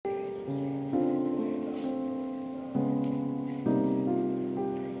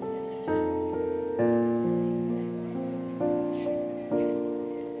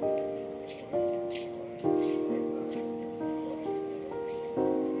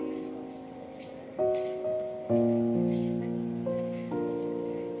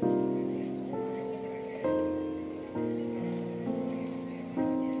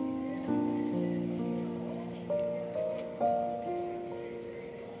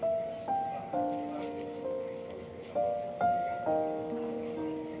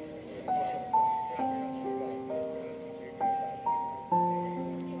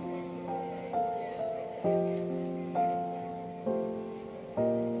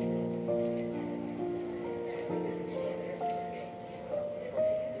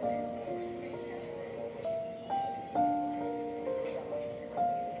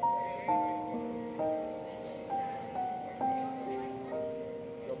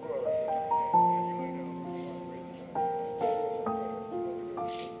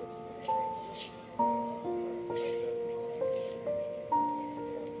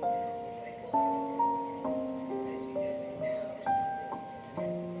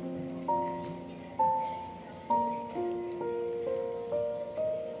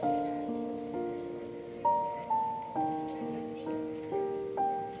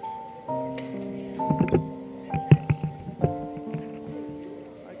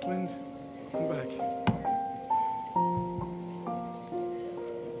Clint, come back.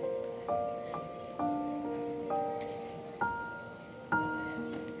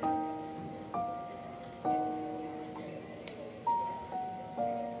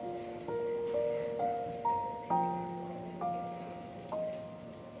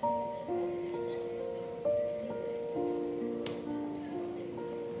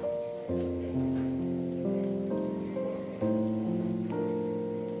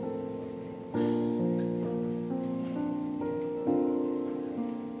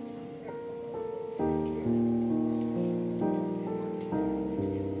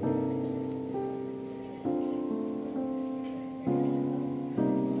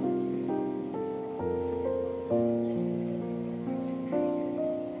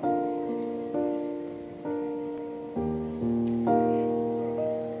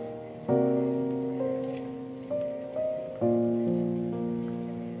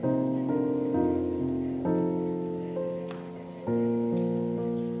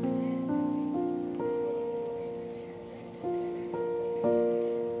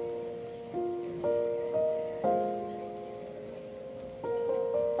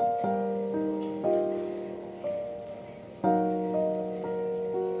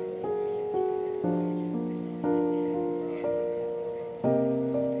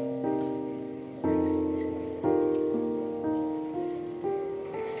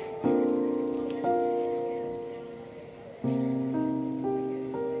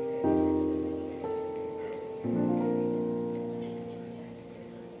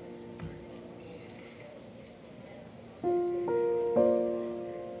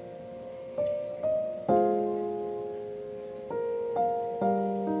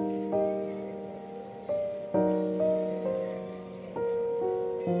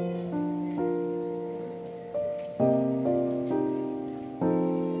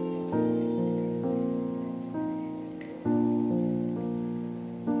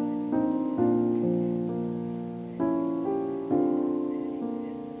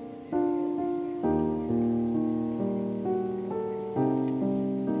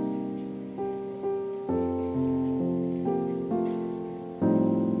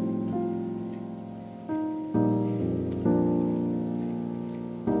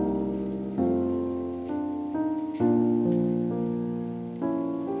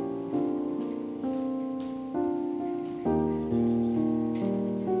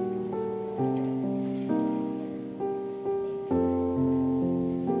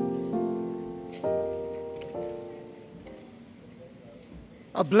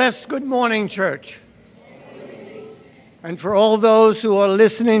 A blessed good morning, church. And for all those who are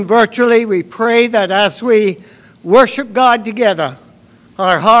listening virtually, we pray that as we worship God together,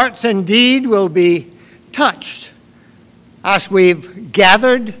 our hearts indeed will be touched as we've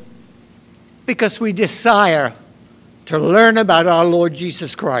gathered because we desire to learn about our Lord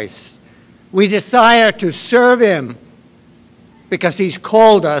Jesus Christ. We desire to serve him because he's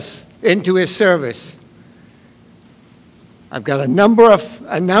called us into his service. I've got a number of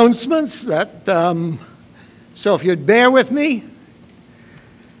announcements that, so if you'd bear with me.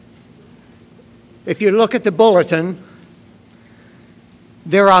 If you look at the bulletin,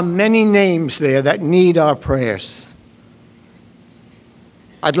 there are many names there that need our prayers.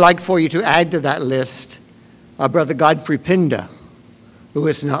 I'd like for you to add to that list our brother Godfrey Pinda, who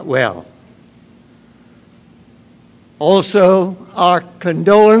is not well. Also, our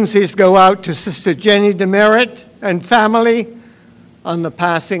condolences go out to Sister Jenny Demerit and family on the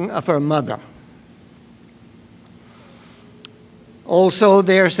passing of her mother. Also,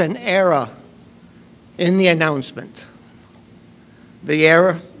 there's an error in the announcement.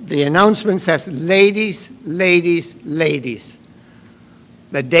 The announcement says, ladies, ladies, ladies.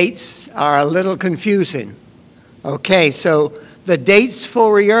 The dates are a little confusing. Okay, so the dates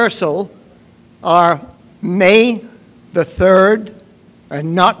for rehearsal are May the 3rd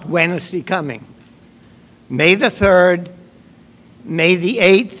and not Wednesday coming. May the 3rd, May the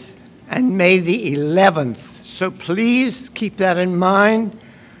 8th, and May the 11th. So please keep that in mind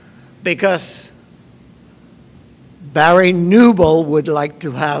because Barry Newble would like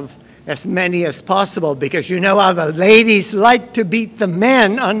to have as many as possible because you know how the ladies like to beat the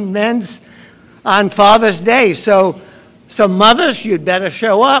men on Father's Day. So mothers, you'd better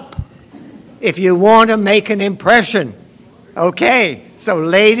show up if you want to make an impression. Okay, so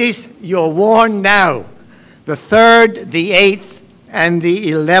ladies, you're warned now. The 3rd, the 8th, and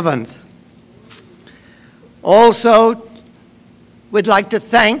the 11th. Also, we'd like to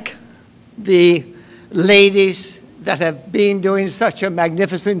thank the ladies that have been doing such a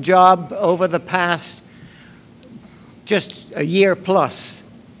magnificent job over the past just a year plus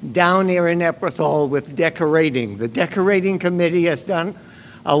down here in Epworth Hall with decorating. The decorating committee has done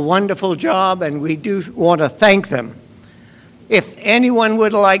a wonderful job, and we do want to thank them. If anyone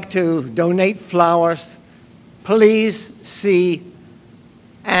would like to donate flowers, please see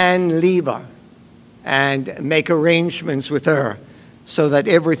Ann Lever and make arrangements with her so that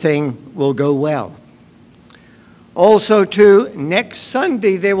everything will go well. Also, too, next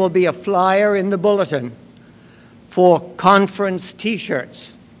Sunday there will be a flyer in the bulletin for conference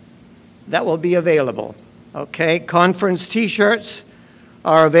T-shirts that will be available. Okay, conference T-shirts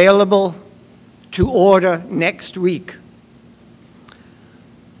are available to order next week.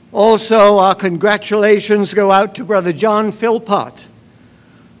 Also, our congratulations go out to Brother John Philpott,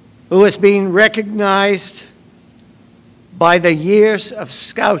 who has been recognized by the years of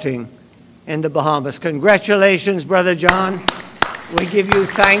scouting in the Bahamas. Congratulations, Brother John. We give you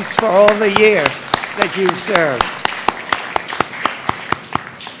thanks for all the years that you've served.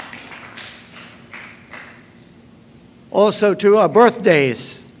 Also to our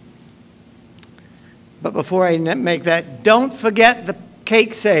birthdays. But before I make that, don't forget the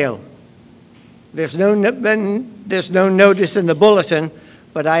cake sale. There's no notice in the bulletin,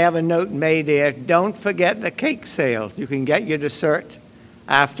 but I have a note made here. Don't forget the cake sale. You can get your dessert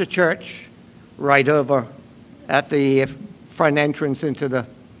after church right over at the front entrance into the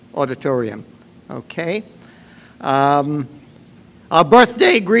auditorium. Okay? Our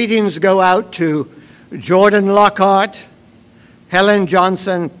birthday greetings go out to Jordan Lockhart, Helen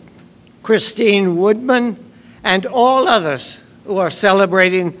Johnson, Christine Woodman, and all others who are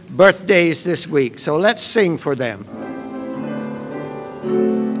celebrating birthdays this week. So let's sing for them.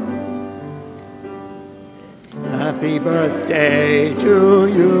 Happy birthday to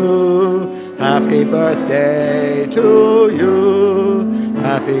you. Happy birthday to you.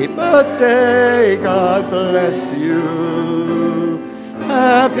 Happy birthday, God bless you.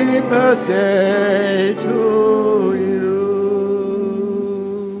 Happy birthday to you.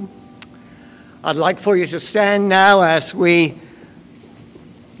 I'd like for you to stand now as we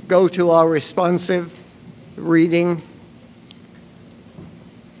go to our responsive reading.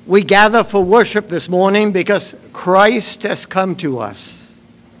 We gather for worship this morning because Christ has come to us.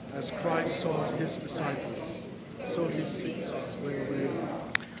 As Christ sought his disciples, so he seeks us where we are.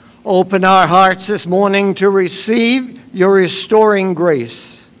 Open our hearts this morning to receive your restoring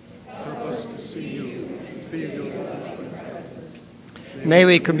grace. Help us to see you and feel your loving presence. May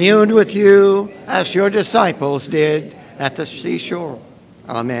we commune with you as your disciples did at the seashore.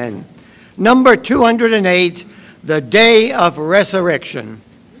 Amen. Number 208, the Day of Resurrection.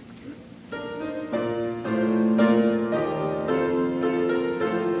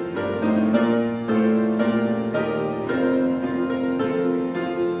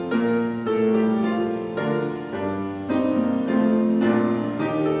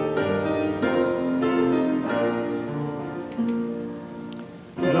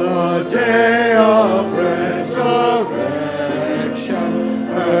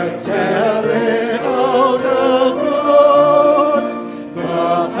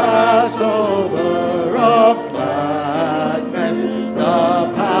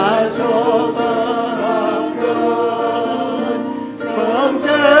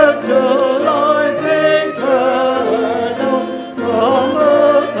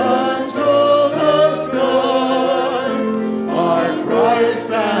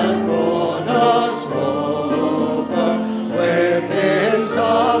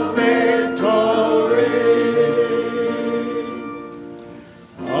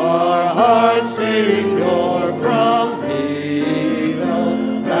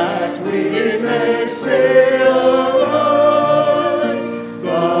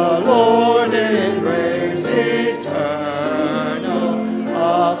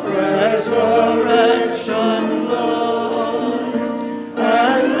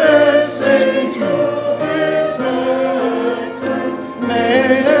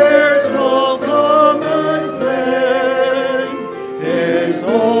 His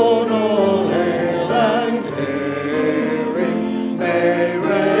own old hail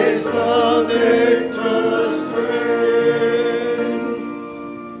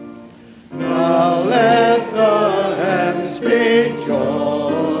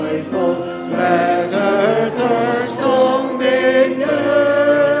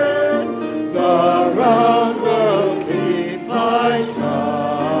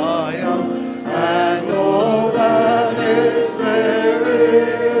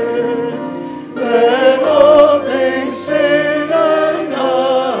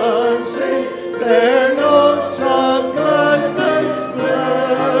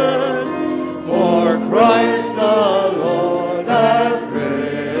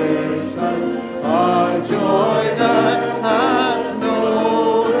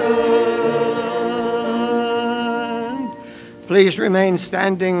Please remain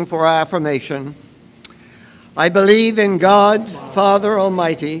standing for affirmation. I believe in God, Father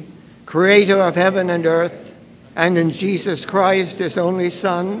Almighty, creator of heaven and earth, and in Jesus Christ, his only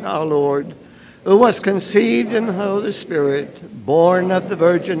Son, our Lord, who was conceived in the Holy Spirit, born of the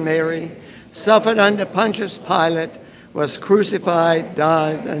Virgin Mary, suffered under Pontius Pilate, was crucified,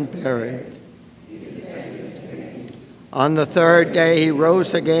 died, and buried. On the third day he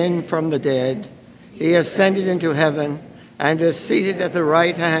rose again from the dead. He ascended into heaven and is seated at the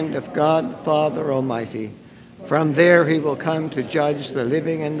right hand of God the Father Almighty. From there he will come to judge the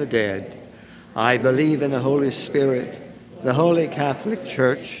living and the dead. I believe in the Holy Spirit, the Holy Catholic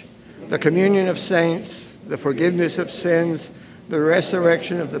Church, the communion of saints, the forgiveness of sins, the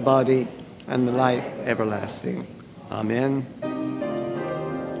resurrection of the body, and the life everlasting. Amen.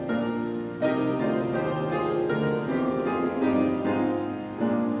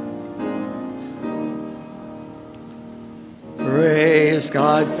 Praise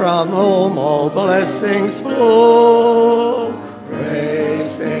God, from whom all blessings flow.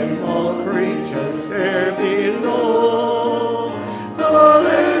 Praise him, all creatures there below.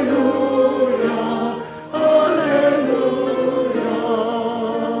 Hallelujah, hallelujah.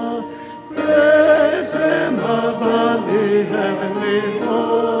 Praise him above the heavenly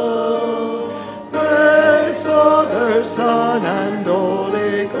host. Praise Father, Son, and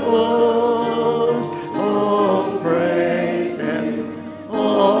Holy Ghost. Oh, praise him.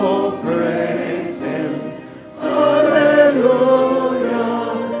 Oh, praise him. Hallelujah,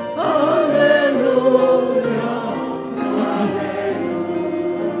 hallelujah,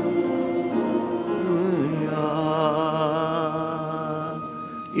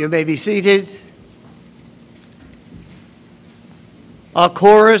 hallelujah. You may be seated. Our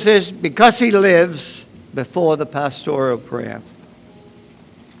chorus is "Because He Lives" before the pastoral prayer.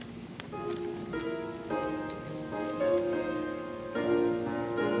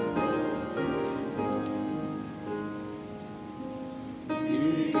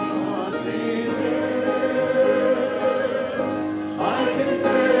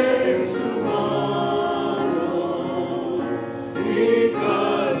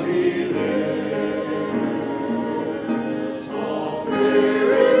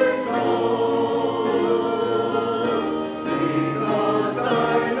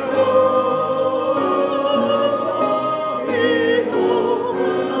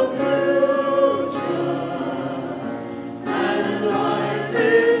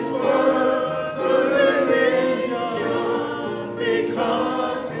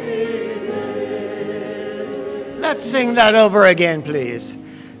 Let's sing that over again, please.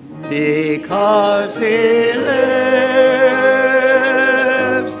 Because he lives,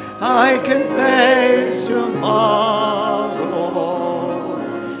 I can face tomorrow.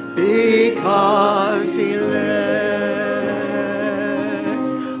 Because he lives,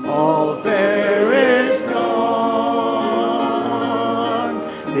 all fear is gone.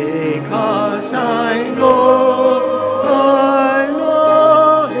 Because I know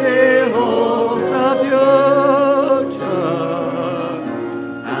he holds a future,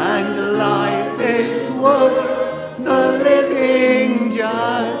 and life is worth the living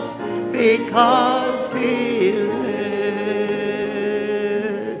just because he lives.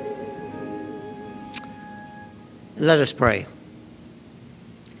 Let us pray.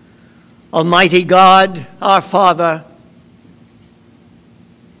 Almighty God, our Father,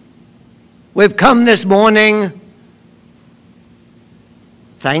 we've come this morning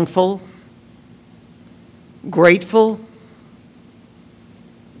thankful, grateful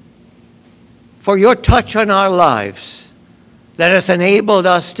for your touch on our lives that has enabled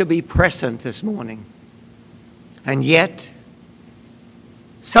us to be present this morning. And yet,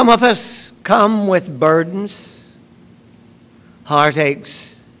 some of us come with burdens,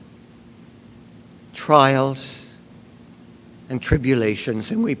 heartaches, trials, and tribulations.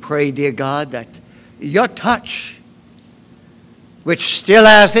 And we pray, dear God, that your touch, which still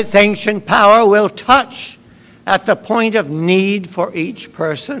has its ancient power, will touch at the point of need for each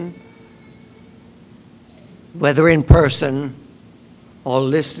person, whether in person or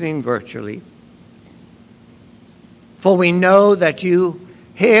listening virtually. For we know that you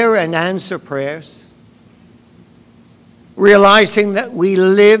hear and answer prayers, realizing that we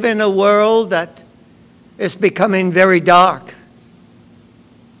live in a world that is becoming very dark.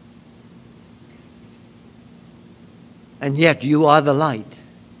 And yet you are the light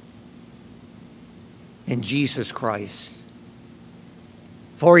in Jesus Christ.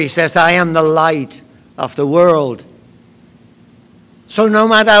 For he says, I am the light of the world. So no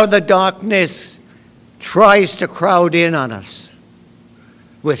matter how the darkness tries to crowd in on us,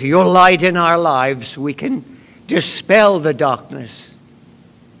 with your light in our lives, we can dispel the darkness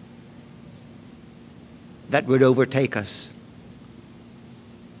that would overtake us.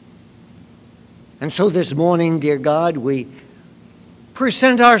 And so this morning, dear God, we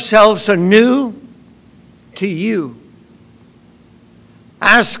present ourselves anew to you,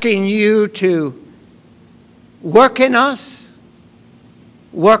 asking you to work in us,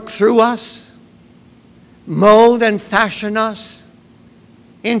 work through us, mold and fashion us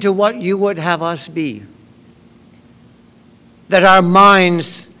into what you would have us be. That our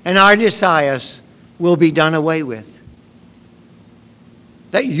minds and our desires will be done away with.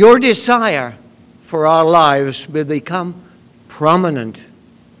 That your desire for our lives will become prominent,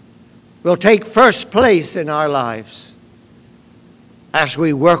 will take first place in our lives as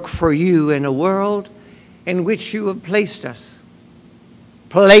we work for you in a world in which you have placed us.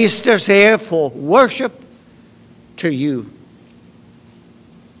 Placed us here for worship to you.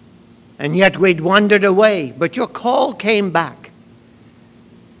 And yet we'd wandered away, but your call came back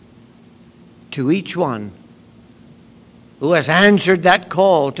to each one who has answered that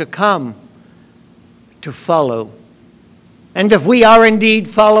call to come, to follow. And if we are indeed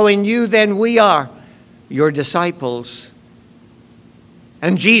following you, then we are your disciples.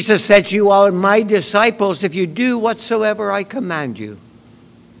 And Jesus said, you are my disciples if you do whatsoever I command you.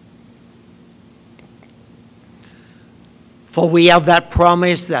 For we have that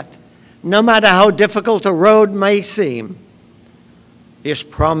promise that no matter how difficult a road may seem, his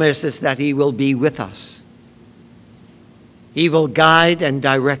promise is that he will be with us. He will guide and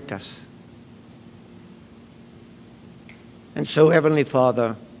direct us. And so, Heavenly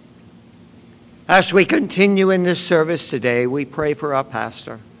Father, as we continue in this service today, we pray for our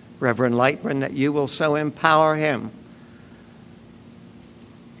pastor, Reverend Lightman, that you will so empower him,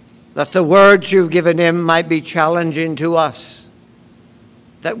 that the words you've given him might be challenging to us,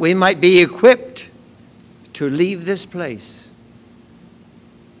 that we might be equipped to leave this place.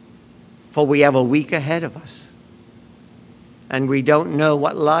 For we have a week ahead of us, and we don't know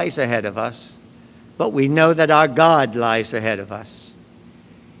what lies ahead of us, but we know that our God lies ahead of us.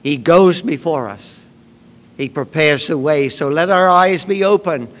 He goes before us. He prepares the way. So let our eyes be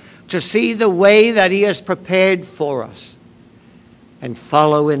open to see the way that he has prepared for us and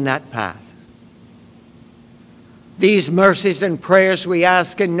follow in that path. These mercies and prayers we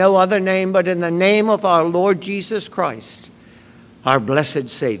ask in no other name but in the name of our Lord Jesus Christ, our blessed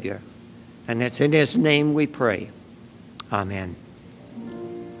Savior. And it's in his name we pray. Amen.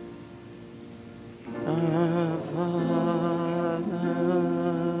 Our Father,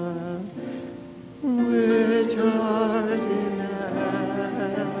 which art in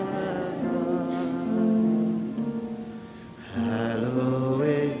heaven,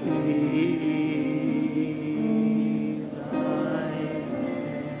 hallowed be thy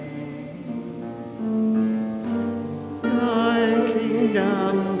name. Thy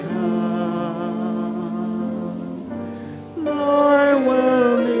kingdom come, thy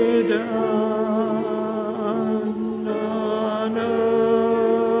will be done.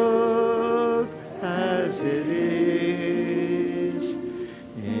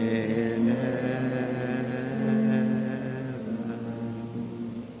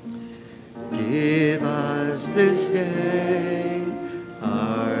 This day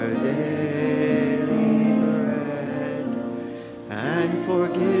our daily bread, and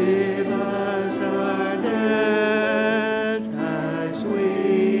forgive us our debt as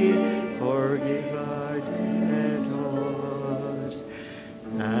we forgive our debtors,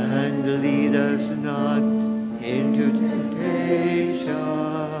 and lead us not into temptation,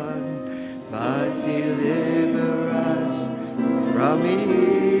 but deliver us from evil.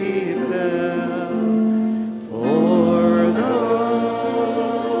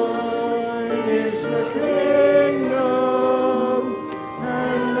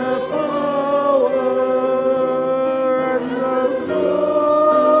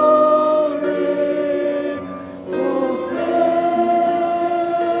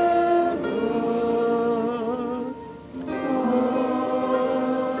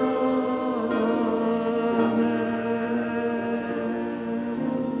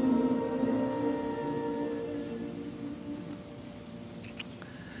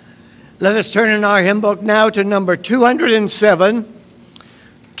 Let us turn in our hymn book now to number 207.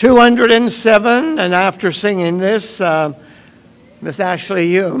 207, and after singing this, Miss Ashley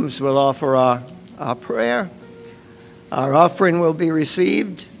Humes will offer our prayer. Our offering will be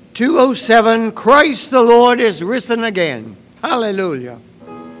received. 207, Christ the Lord is risen again. Hallelujah.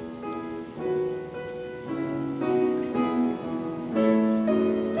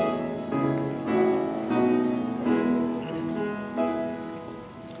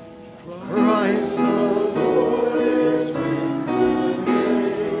 Christ the Lord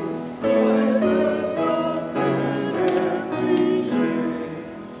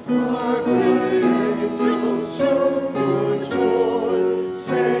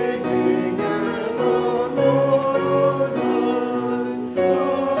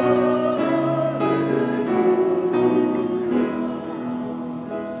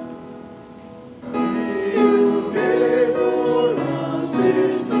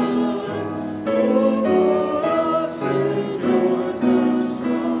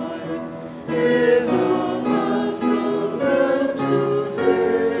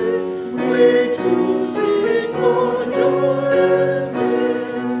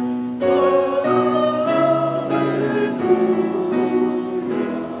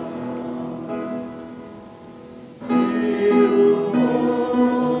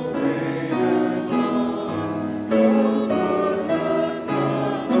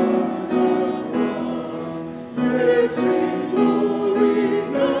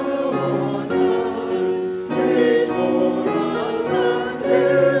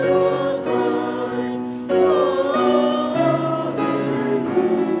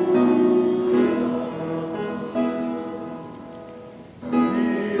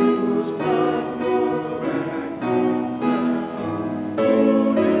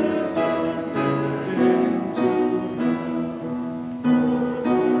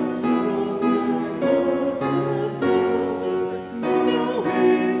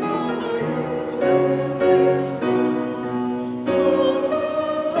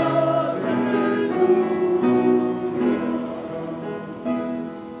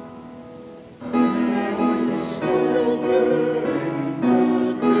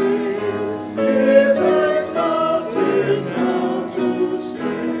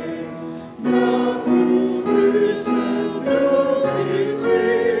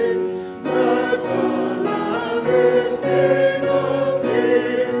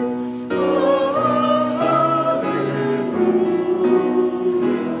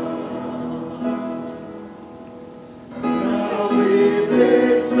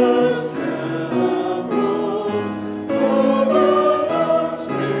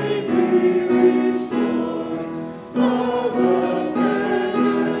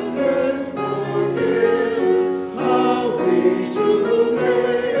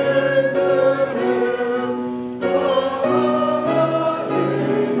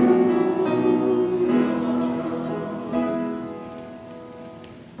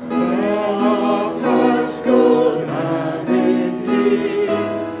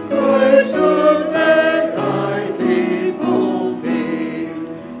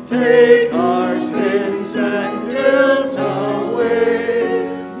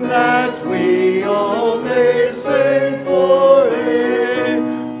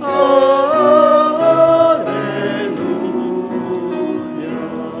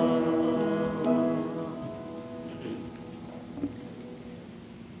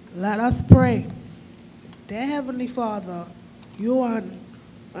Let us pray. Dear Heavenly Father, you are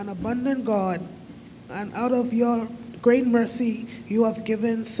an abundant God, and out of your great mercy, you have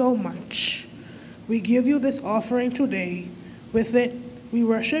given so much. We give you this offering today. With it, we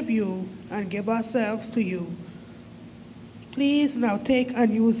worship you and give ourselves to you. Please now take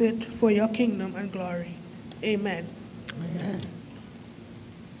and use it for your kingdom and glory. Amen. Amen.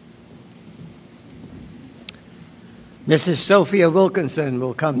 Mrs. Sophia Wilkinson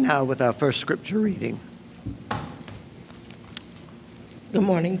will come now with our first scripture reading. Good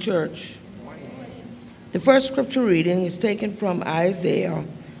morning, church. The first scripture reading is taken from Isaiah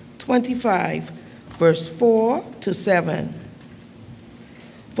 25, verse 4 to 7.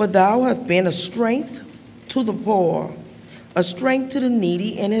 For thou hast been a strength to the poor, a strength to the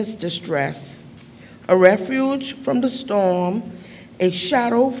needy in his distress, a refuge from the storm, a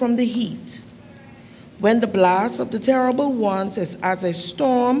shadow from the heat. When the blast of the terrible ones is as a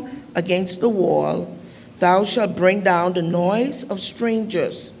storm against the wall, thou shalt bring down the noise of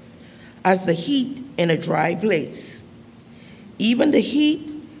strangers, as the heat in a dry place. Even the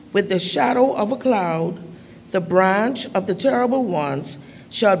heat with the shadow of a cloud, the branch of the terrible ones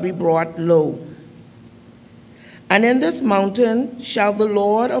shall be brought low. And in this mountain shall the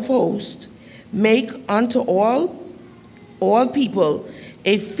Lord of hosts make unto all people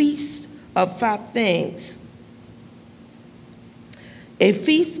a feast of fat things, a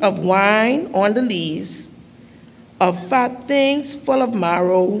feast of wine on the lees, of fat things full of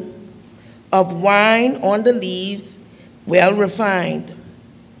marrow, of wine on the leaves, well refined.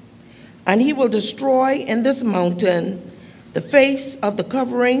 And he will destroy in this mountain the face of the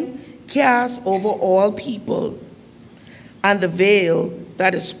covering cast over all people, and the veil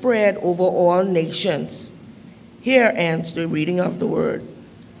that is spread over all nations. Here ends the reading of the word.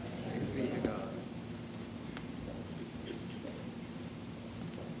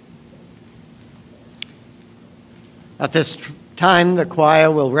 At this time, the choir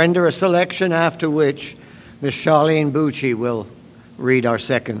will render a selection, after which Ms. Charlene Bucci will read our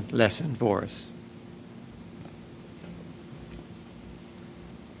second lesson for us.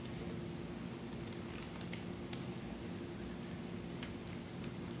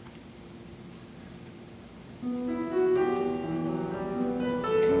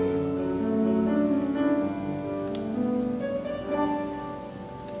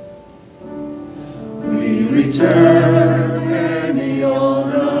 Return any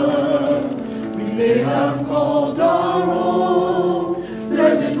honor we may have called our own.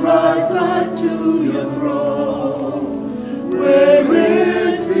 Let it rise back to your throne, where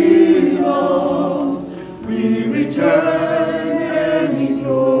it belongs. We return any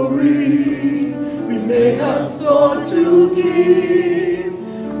glory we may have sought to keep.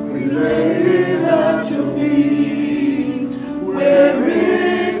 We lay it at your feet, where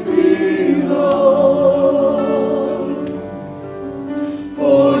it belongs.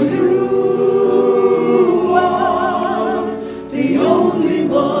 For you are the only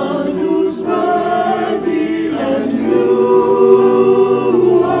one who's worthy, and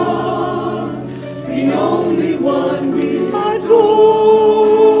you are the only one we adore.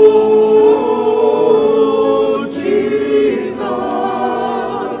 Jesus,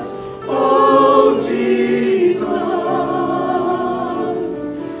 oh Jesus,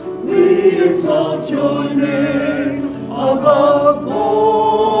 we exalt your name above all.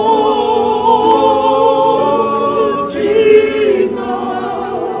 Jesus,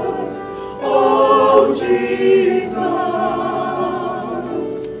 oh Jesus,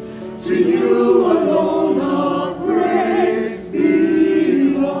 to you alone our praise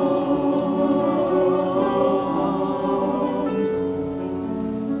belongs.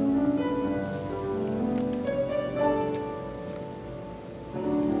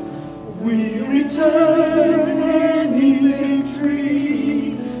 We return any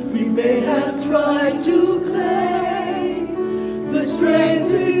victory we may have tried to claim. The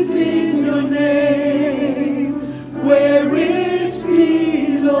strength is in your name, where it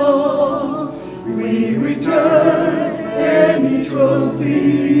belongs. We return any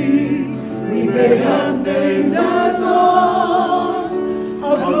trophy we may have named as ours.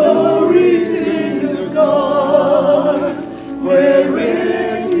 Our glory's in the stars, where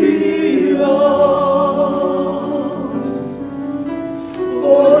it belongs.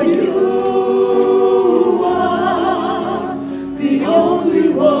 For you are the only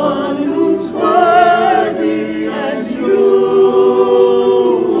one who's worthy, and you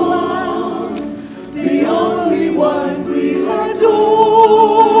are the only one we adore.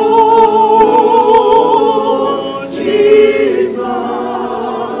 Jesus,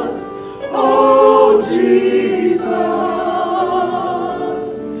 oh Jesus,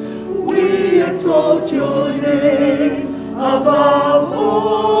 exalt your name above all.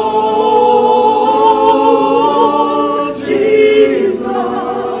 Jesus,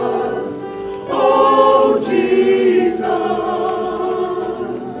 oh Jesus,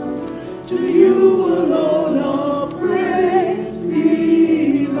 to you alone our praise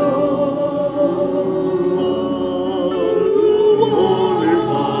belongs. Holy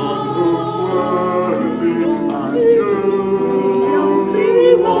One, who's worthy, and you,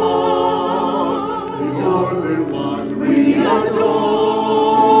 the only one we adore.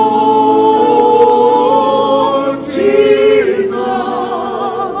 Jesus,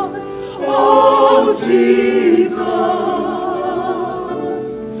 oh Jesus,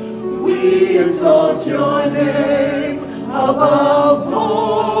 we exalt your name above all.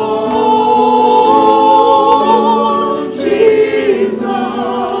 Jesus,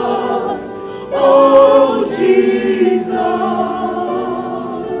 oh Jesus,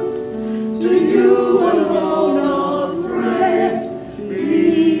 to you alone our praise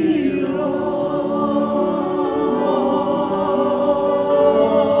belongs.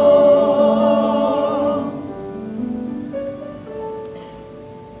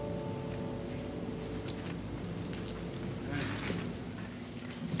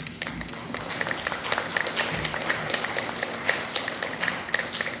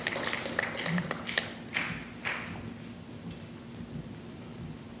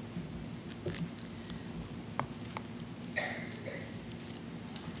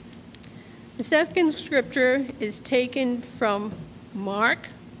 The second scripture is taken from Mark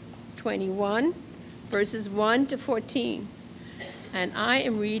 21, verses 1 to 14. And I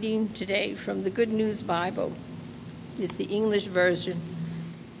am reading today from the Good News Bible. It's the English version.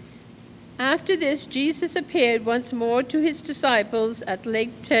 After this, Jesus appeared once more to his disciples at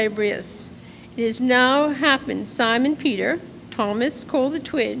Lake Tiberias. It has now happened Simon Peter, Thomas called the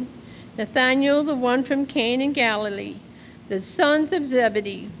twin, Nathanael, the one from Cana in Galilee, the sons of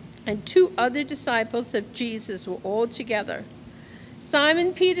Zebedee, and 2 other disciples of Jesus were all together.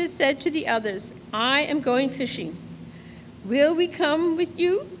 Simon Peter said to the others, I am going fishing. Will we come with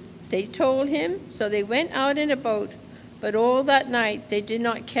you? They told him, so they went out in a boat, but all that night they did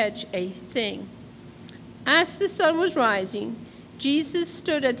not catch a thing. As the sun was rising, Jesus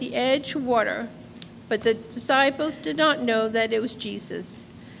stood at the edge of water, but the disciples did not know that it was Jesus.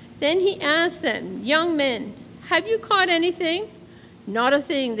 Then he asked them, Young men, have you caught anything? Not a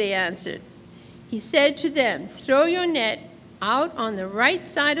thing, they answered. He said to them, Throw your net out on the right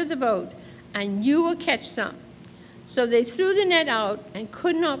side of the boat, and you will catch some. So they threw the net out and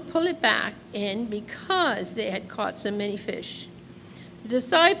could not pull it back in because they had caught so many fish. The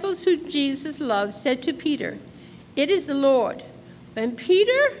disciples who Jesus loved said to Peter, It is the Lord. When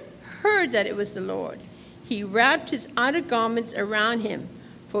Peter heard that it was the Lord, he wrapped his outer garments around him,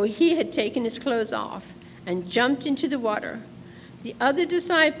 for he had taken his clothes off, and jumped into the water. The other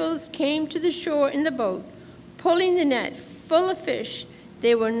disciples came to the shore in the boat, pulling the net full of fish.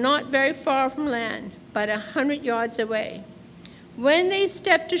 They were not very far from land, but 100 yards away. When they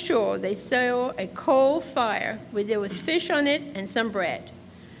stepped ashore, they saw a coal fire where there was fish on it and some bread.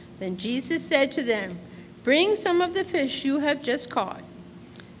 Then Jesus said to them, Bring some of the fish you have just caught.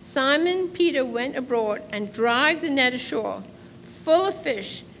 Simon Peter went abroad and dragged the net ashore, full of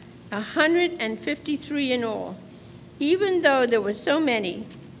fish, 153 in all. Even though there were so many,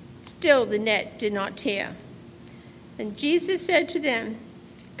 still the net did not tear. Then Jesus said to them,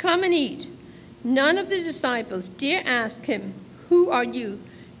 Come and eat. None of the disciples dare ask him, Who are you?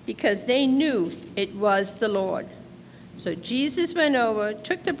 Because they knew it was the Lord. So Jesus went over,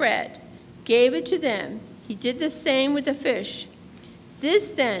 took the bread, gave it to them. He did the same with the fish. This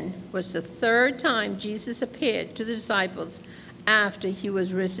then was the 3rd time Jesus appeared to the disciples after he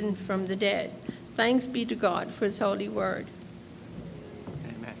was risen from the dead. Thanks be to God for his holy word.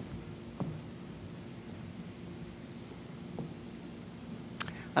 Amen.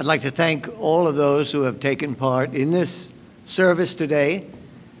 I'd like to thank all of those who have taken part in this service today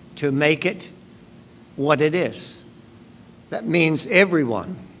to make it what it is. That means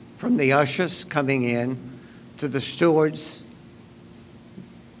everyone, from the ushers coming in to the stewards,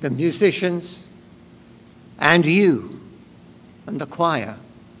 the musicians, and you, and the choir,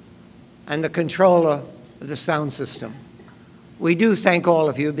 and the controller of the sound system. We do thank all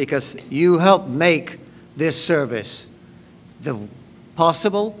of you because you help make this service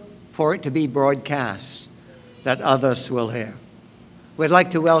possible for it to be broadcast, that others will hear. We'd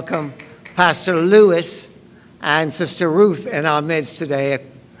like to welcome Pastor Lewis and Sister Ruth in our midst today.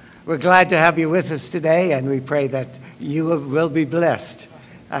 We're glad to have you with us today, and we pray that you will be blessed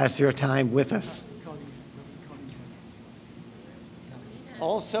as your time with us.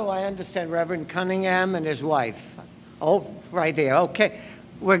 Also, I understand Reverend Cunningham and his wife. Oh, right there. Okay.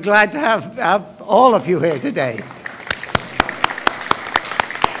 We're glad to have all of you here today.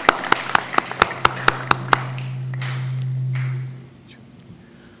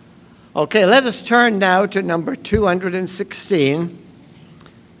 Okay, let us turn now to number 216.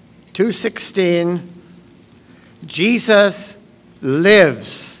 216, Jesus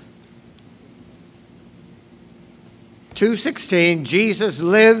lives. 216, Jesus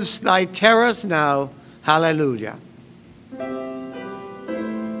lives, thy terrors now. Hallelujah.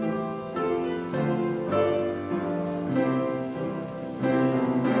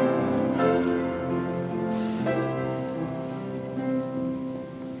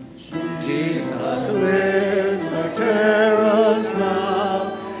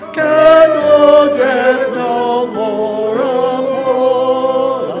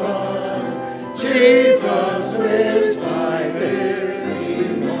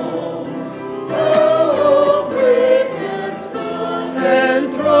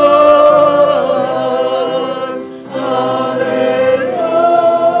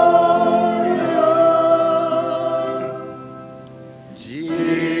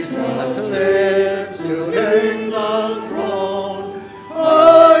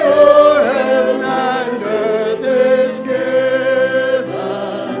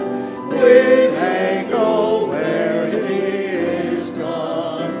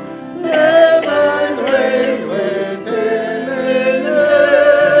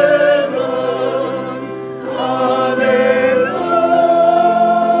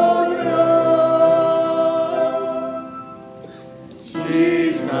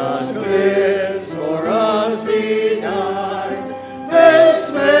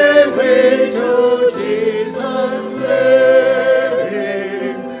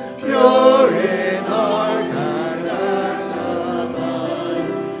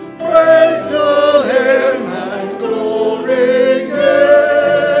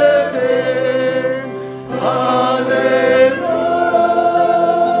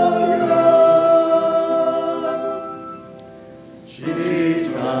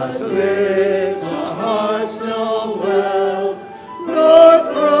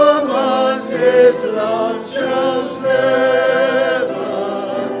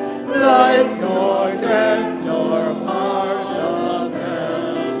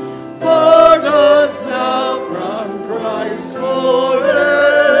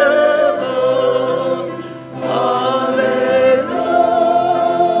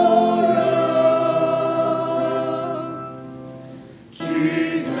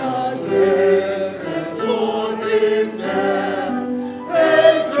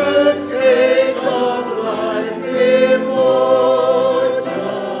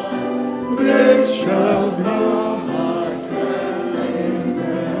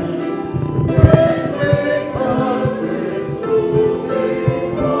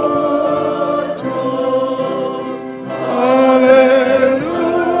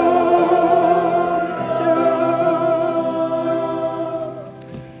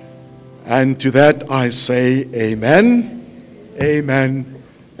 And to that I say amen, amen,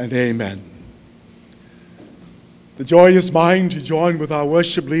 and amen. The joy is mine to join with our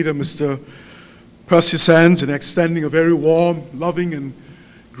worship leader, Mr. Percy Sands, in extending a very warm, loving, and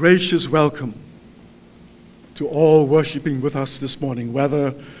gracious welcome to all worshiping with us this morning,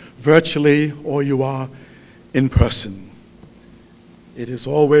 whether virtually or you are in person. It is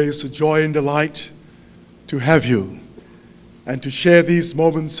always a joy and delight to have you and to share these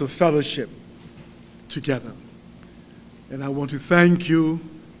moments of fellowship together. And I want to thank you,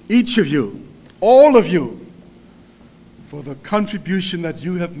 each of you, all of you, for the contribution that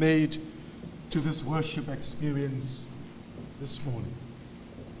you have made to this worship experience this morning.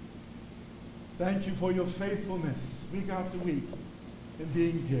 Thank you for your faithfulness week after week in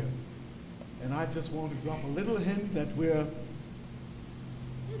being here. And I just want to drop a little hint that we're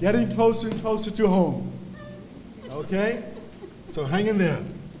getting closer and closer to home. Okay? So hang in there.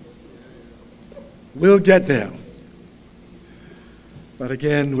 We'll get there. But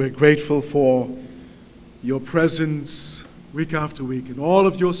again, we're grateful for your presence week after week and all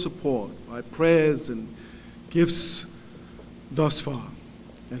of your support by prayers and gifts thus far.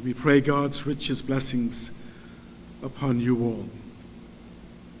 And we pray God's richest blessings upon you all.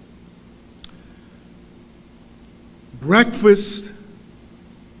 Breakfast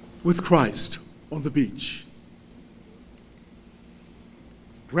with Christ on the beach.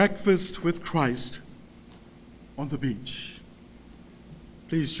 Breakfast with Christ on the beach.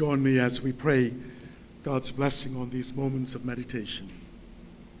 Please join me as we pray God's blessing on these moments of meditation.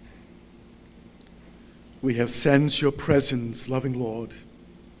 We have sensed your presence, loving Lord,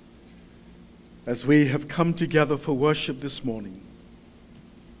 as we have come together for worship this morning.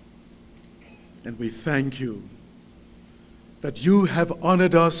 And we thank you that you have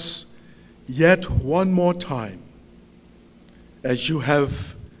honored us yet one more time as you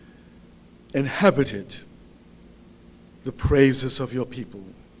have inhabited the praises of your people.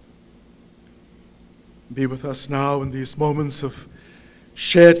 Be with us now in these moments of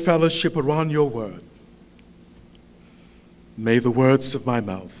shared fellowship around your word. May the words of my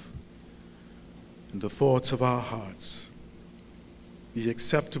mouth and the thoughts of our hearts be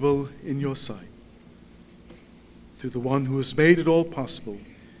acceptable in your sight, through the one who has made it all possible,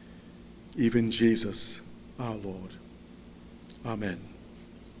 even Jesus our Lord. Amen.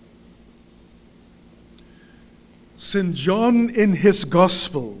 St. John in his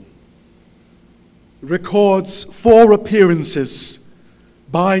Gospel records 4 appearances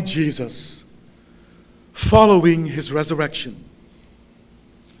by Jesus following his resurrection.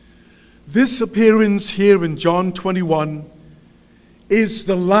 This appearance here in John 21 is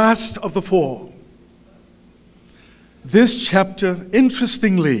the last of the 4. This chapter,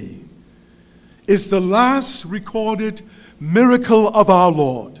 interestingly, is the last recorded miracle of our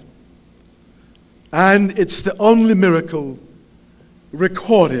Lord, and it's the only miracle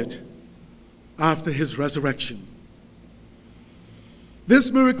recorded after his resurrection.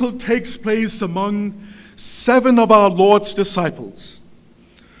 This miracle takes place among 7 of our Lord's disciples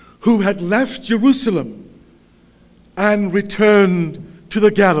who had left Jerusalem and returned to the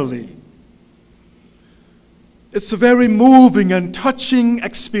Galilee. It's a very moving and touching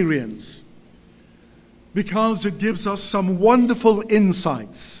experience because it gives us some wonderful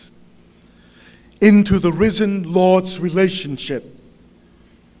insights into the risen Lord's relationship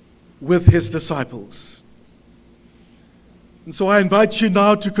with his disciples. And so I invite you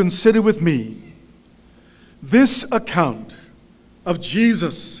now to consider with me this account of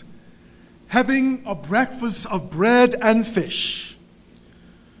Jesus having a breakfast of bread and fish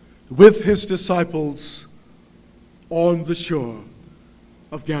with his disciples on the shore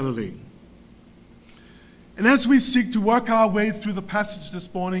of Galilee. And as we seek to work our way through the passage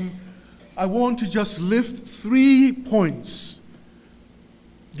this morning, I want to just lift 3 points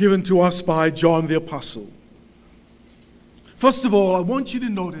given to us by John the Apostle. First of all, I want you to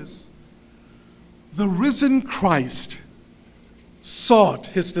notice the risen Christ sought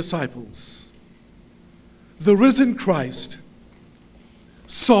his disciples. The risen Christ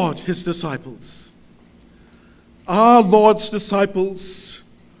sought his disciples. Our Lord's disciples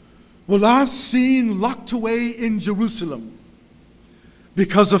were last seen locked away in Jerusalem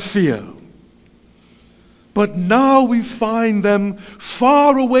because of fear. But now we find them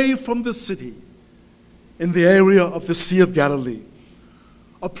far away from the city in the area of the Sea of Galilee,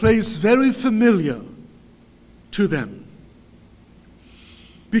 a place very familiar to them.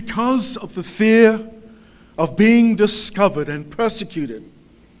 Because of the fear of being discovered and persecuted,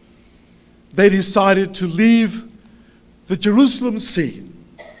 they decided to leave the Jerusalem scene.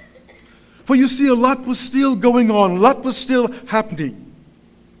 For you see, a lot was still going on, a lot was still happening.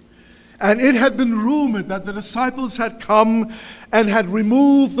 And it had been rumored that the disciples had come and had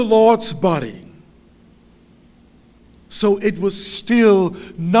removed the Lord's body. So it was still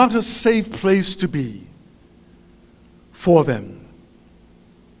not a safe place to be for them.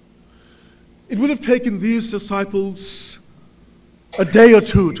 It would have taken these disciples a day or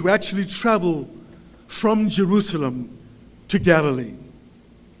two to actually travel from Jerusalem to Galilee.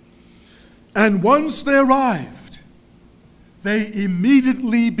 And once they arrived, they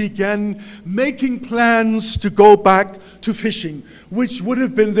immediately began making plans to go back to fishing, which would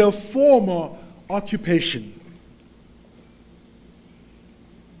have been their former occupation.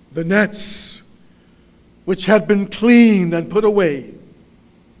 The nets, which had been cleaned and put away,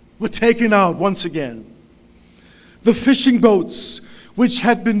 were taken out once again. The fishing boats, which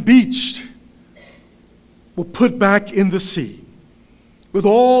had been beached, were put back in the sea with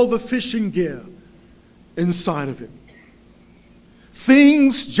all the fishing gear inside of it.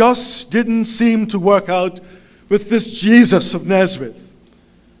 Things just didn't seem to work out with this Jesus of Nazareth.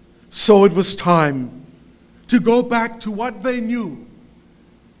 So it was time to go back to what they knew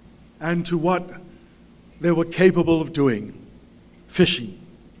and to what they were capable of doing, fishing.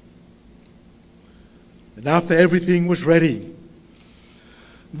 And after everything was ready,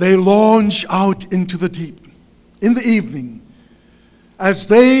 they launched out into the deep in the evening, as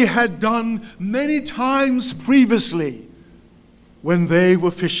they had done many times previously when they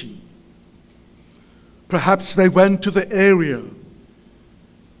were fishing. Perhaps they went to the area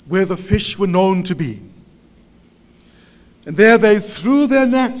where the fish were known to be. And there they threw their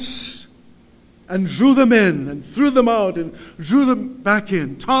nets and drew them in and threw them out and drew them back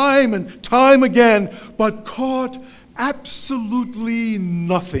in, time and time again, but caught absolutely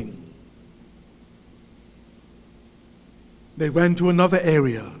nothing. They went to another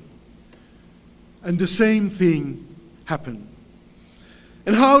area, and the same thing happened.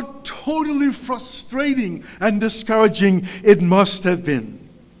 And how totally frustrating and discouraging it must have been.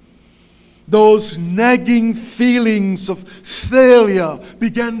 Those nagging feelings of failure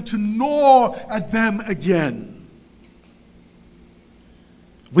began to gnaw at them again.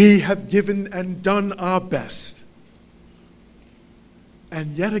 We have given and done our best.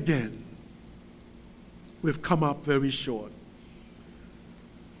 And yet again, we've come up very short.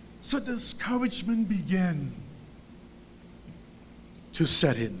 So discouragement began to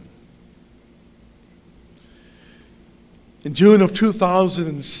set in. In June of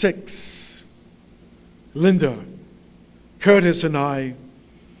 2006, Linda, Curtis, and I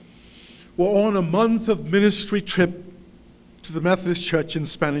were on a month of ministry trip to the Methodist Church in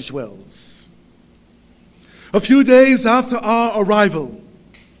Spanish Wells. A few days after our arrival,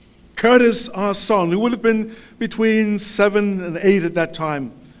 Curtis, our son, who would have been between 7 and 8 at that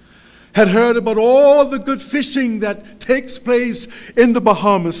time, had heard about all the good fishing that takes place in the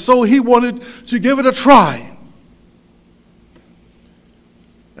Bahamas, so he wanted to give it a try.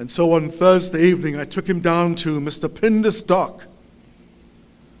 And so on Thursday evening, I took him down to Mr. Pinder's dock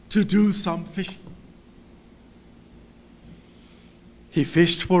to do some fishing. He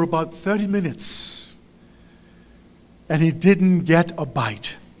fished for about 30 minutes, and he didn't get a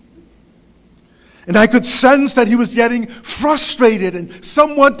bite. And I could sense that he was getting frustrated and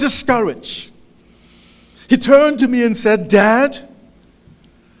somewhat discouraged. He turned to me and said, "Dad,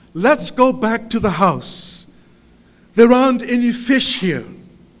 let's go back to the house. There aren't any fish here."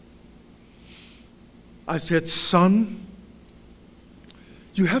 I said, "Son,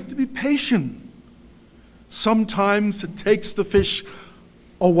 you have to be patient. Sometimes it takes the fish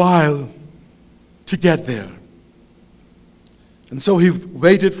a while to get there." And so he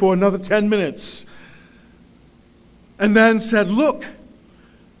waited for another 10 minutes and then said, "Look,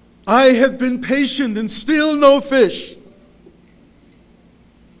 I have been patient and still no fish."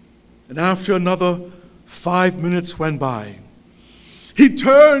 And after another 5 minutes went by, he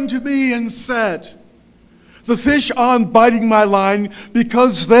turned to me and said, "The fish aren't biting my line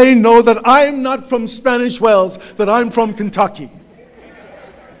because they know that I'm not from Spanish Wells, that I'm from Kentucky."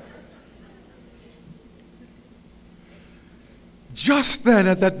 Just then,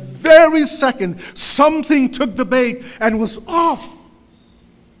 at that very second, something took the bait and was off.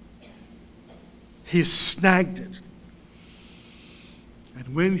 He snagged it.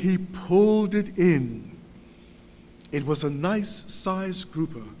 And when he pulled it in, it was a nice-sized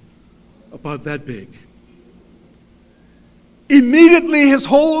grouper, about that big. Immediately, his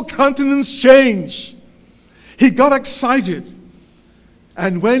whole countenance changed. He got excited.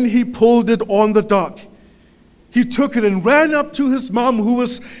 And when he pulled it on the dock, he took it and ran up to his mom, who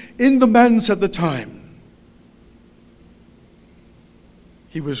was in the men's at the time.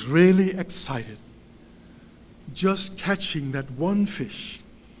 He was really excited, just catching that one fish.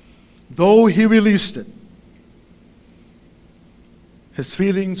 Though he released it, his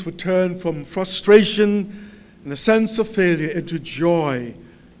feelings would turn from frustration and a sense of failure into joy,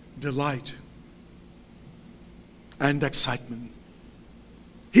 delight, and excitement.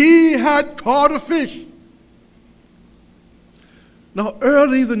 He had caught a fish. Now,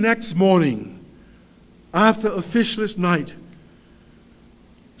 early the next morning, after a fishless night,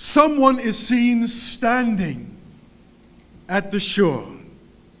 someone is seen standing at the shore.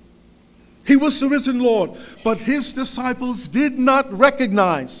 He was the risen Lord, but his disciples did not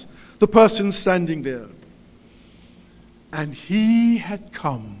recognize the person standing there. And he had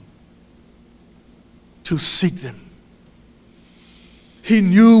come to seek them. He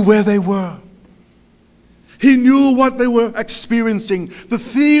knew where they were. He knew what they were experiencing, the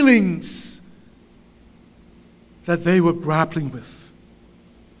feelings that they were grappling with.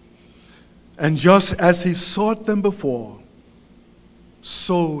 And just as he sought them before,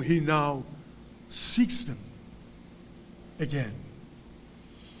 so he now seeks them again.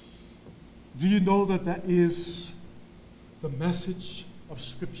 Do you know that that is the message of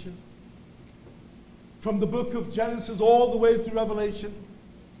Scripture? From the book of Genesis all the way through Revelation,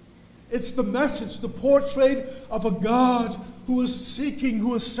 it's the message, the portrait of a God who is seeking,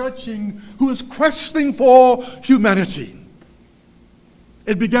 who is searching, who is questing for humanity.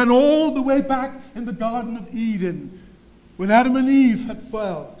 It began all the way back in the Garden of Eden when Adam and Eve had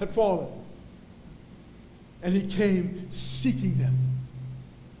fallen. And he came seeking them.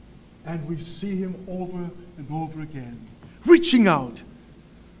 And we see him over and over again, reaching out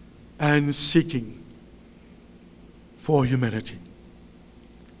and seeking for humanity.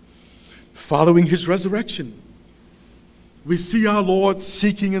 Following his resurrection, we see our Lord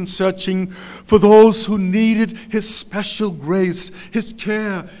seeking and searching for those who needed his special grace, his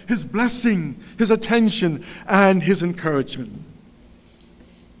care, his blessing, his attention, and his encouragement.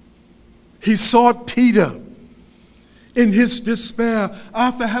 He sought Peter in his despair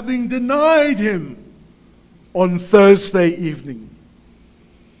after having denied him on Thursday evening.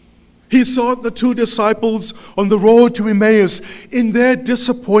 He sought the two disciples on the road to Emmaus in their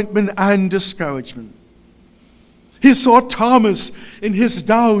disappointment and discouragement. He saw Thomas in his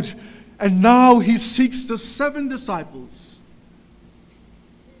doubt, and now he seeks the 7 disciples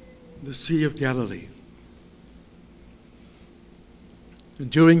in the Sea of Galilee.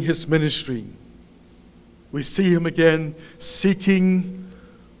 And during his ministry, we see him again seeking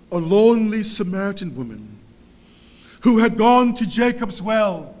a lonely Samaritan woman who had gone to Jacob's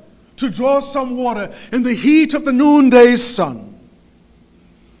well to draw some water in the heat of the noonday sun.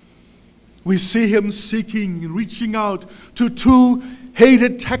 We see him seeking and reaching out to 2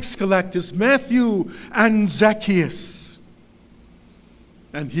 hated tax collectors, Matthew and Zacchaeus.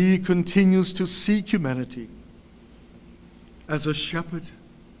 And he continues to seek humanity as a shepherd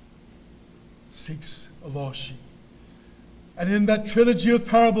seeks a lost sheep. And in that trilogy of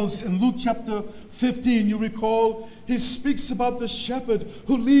parables in Luke chapter 15, you recall, he speaks about the shepherd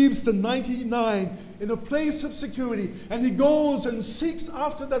who leaves the 99 in a place of security, and he goes and seeks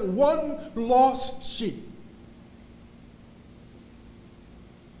after that one lost sheep.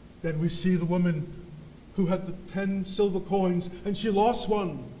 Then we see the woman who had the 10 silver coins, and she lost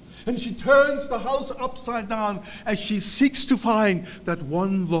one. And she turns the house upside down as she seeks to find that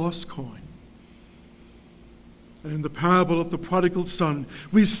one lost coin. And in the parable of the prodigal son,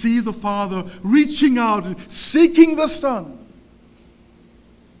 we see the father reaching out and seeking the son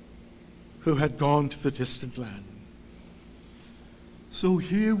who had gone to the distant land. So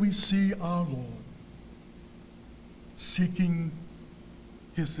here we see our Lord seeking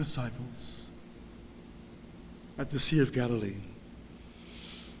his disciples at the Sea of Galilee.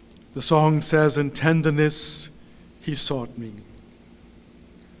 The song says, "In tenderness he sought me,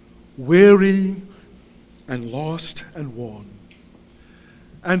 weary and lost and worn,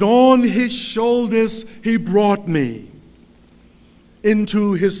 and on his shoulders he brought me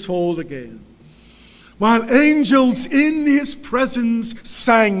into his fold again, while angels in his presence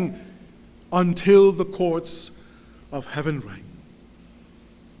sang until the courts of heaven rang.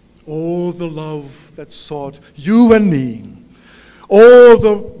 Oh, the love that sought you and me, oh,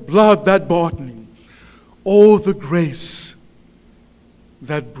 the blood that bought me, oh, the grace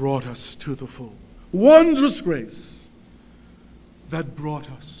that brought us to the fold. Wondrous grace that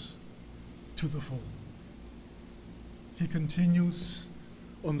brought us to the fold." He continues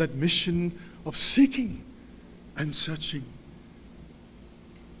on that mission of seeking and searching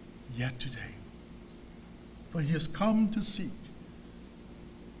yet today. For he has come to seek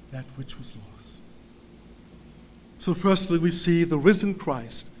that which was lost. So firstly, we see the risen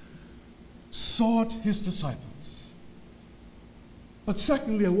Christ sought his disciples. But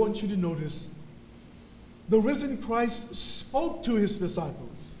secondly, I want you to notice the risen Christ spoke to his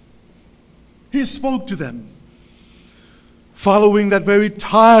disciples. He spoke to them. Following that very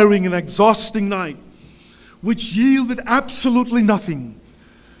tiring and exhausting night, which yielded absolutely nothing,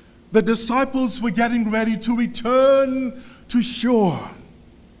 the disciples were getting ready to return to shore.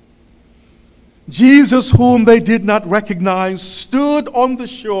 Jesus, whom they did not recognize, stood on the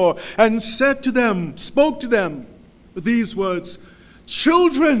shore and said to them, spoke to them with these words,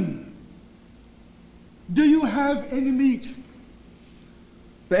 "Children, do you have any meat?"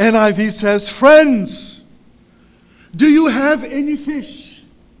 The NIV says, "Friends, do you have any fish?"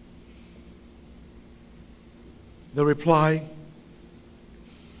 The reply,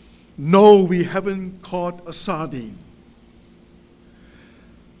 "No, we haven't caught a sardine."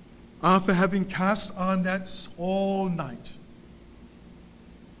 After having cast our nets all night,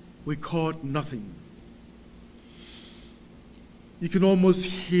 we caught nothing. You can almost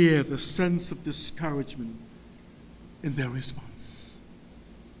hear the sense of discouragement in their response.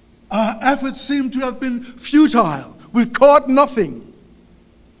 Our efforts seem to have been futile. We've caught nothing.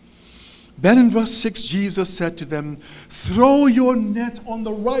 Then in verse 6, Jesus said to them, "Throw your net on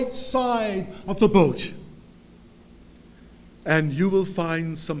the right side of the boat, and you will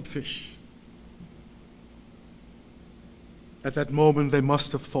find some fish." At that moment, they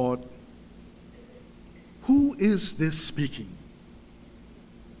must have thought, "Who is this speaking?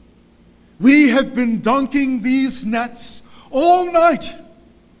 We have been dunking these nets all night.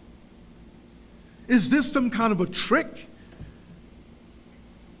 Is this some kind of a trick?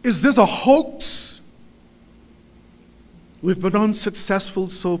 Is this a hoax? We've been unsuccessful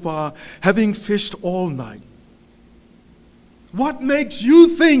so far, having fished all night. What makes you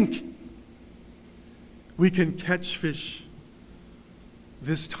think we can catch fish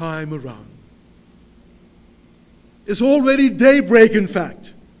this time around? It's already daybreak, in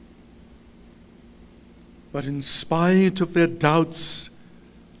fact. But in spite of their doubts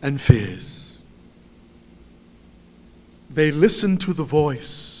and fears, they listened to the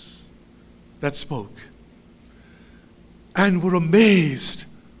voice that spoke and were amazed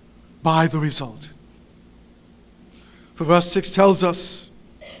by the result. For verse 6 tells us,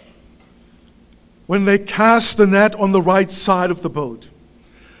 when they cast the net on the right side of the boat,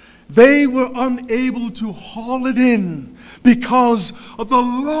 they were unable to haul it in because of the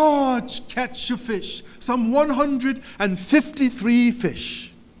large catch of fish, some 153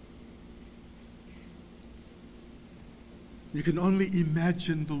 fish. You can only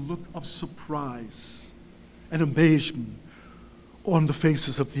imagine the look of surprise and amazement on the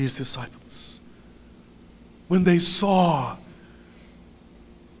faces of these disciples when they saw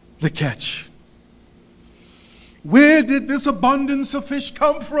the catch. Where did this abundance of fish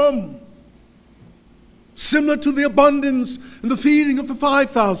come from? Similar to the abundance in the feeding of the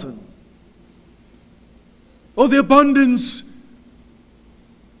 5,000. Or the abundance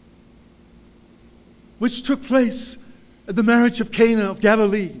which took place at the marriage of Cana of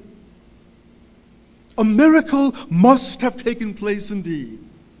Galilee. A miracle must have taken place indeed.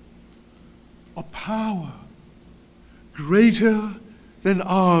 A power greater than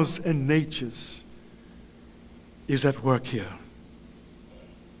ours and nature's is at work here.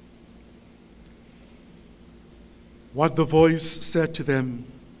 What the voice said to them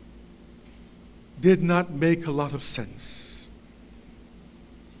did not make a lot of sense,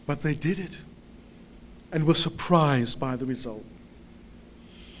 but they did it and were surprised by the result.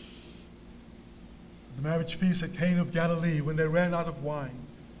 The marriage feast at Cana of Galilee, when they ran out of wine,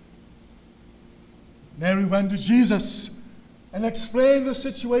 Mary went to Jesus and explained the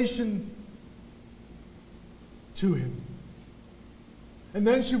situation to him. And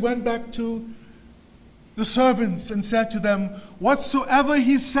then she went back to the servants and said to them, "Whatsoever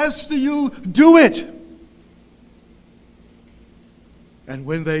he says to you, do it." And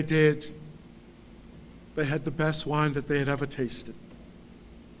when they did, they had the best wine that they had ever tasted.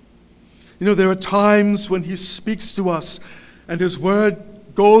 You know, there are times when he speaks to us and his word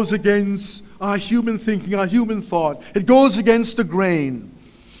goes against our human thinking, our human thought. It goes against the grain,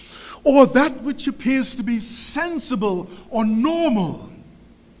 or that which appears to be sensible or normal.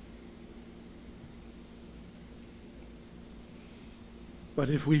 But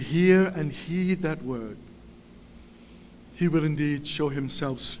if we hear and heed that word, he will indeed show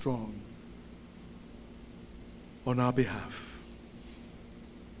himself strong on our behalf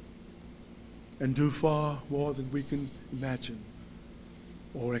and do far more than we can imagine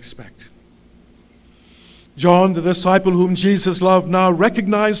or expect. John, the disciple whom Jesus loved, now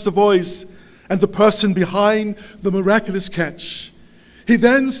recognized the voice and the person behind the miraculous catch. He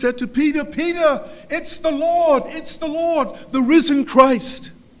then said to Peter, "Peter, it's the Lord, the risen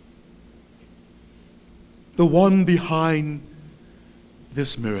Christ, the one behind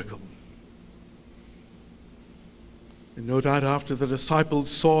this miracle." And no doubt after the disciples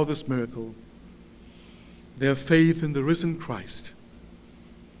saw this miracle, their faith in the risen Christ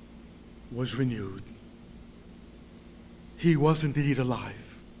was renewed. He was indeed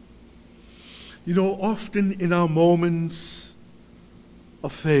alive. You know, often in our moments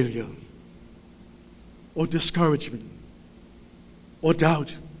of failure or discouragement or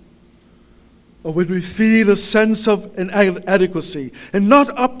doubt, or when we feel a sense of inadequacy and not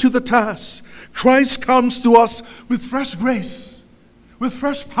up to the task, Christ comes to us with fresh grace, with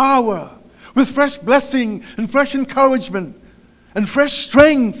fresh power, with fresh blessing and fresh encouragement and fresh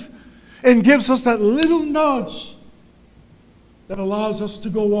strength, and gives us that little nudge that allows us to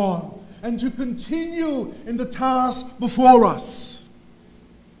go on and to continue in the task before us.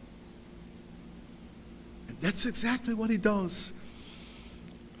 And that's exactly what he does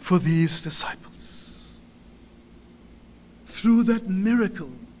for these disciples. Through that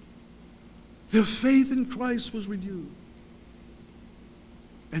miracle, their faith in Christ was renewed.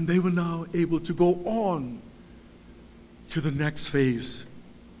 And they were now able to go on to the next phase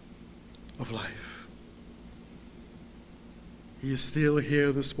of life. He is still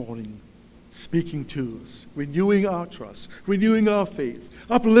here this morning, speaking to us, renewing our trust, renewing our faith,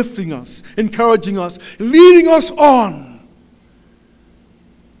 uplifting us, encouraging us, leading us on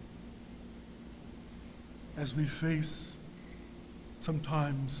as we face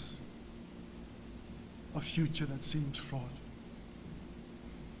sometimes a future that seems fraught.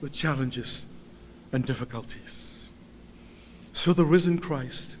 with challenges and difficulties. So the risen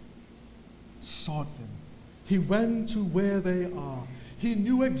Christ sought them. He went to where they are. He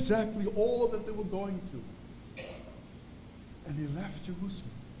knew exactly all that they were going through. And he left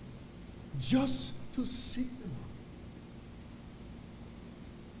Jerusalem just to seek them out.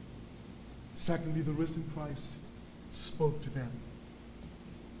 Secondly, the risen Christ spoke to them.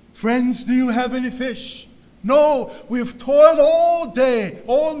 Friends, do you have any fish? No, we have toiled all day,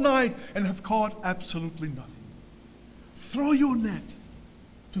 all night, and have caught absolutely nothing. Throw your net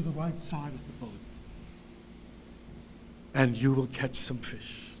to the right side of the boat, and you will catch some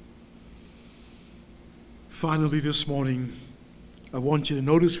fish. Finally, this morning, I want you to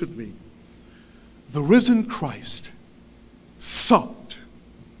notice with me, the risen Christ supped,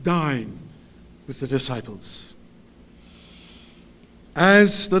 dined with the disciples.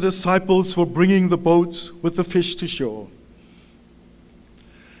 As the disciples were bringing the boat with the fish to shore,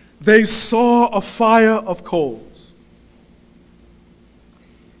 they saw a fire of coals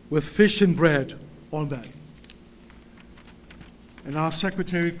with fish and bread on that. And our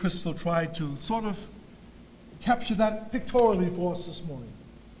secretary, Crystal, tried to sort of capture that pictorially for us this morning.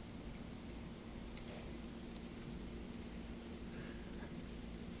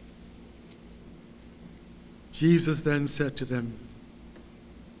 Jesus then said to them,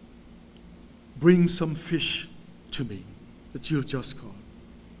 "Bring some fish to me that you have just caught."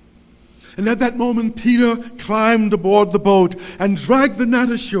 And at that moment, Peter climbed aboard the boat and dragged the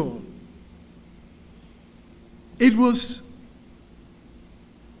net ashore. It was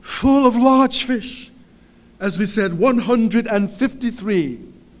full of large fish, as we said, 153.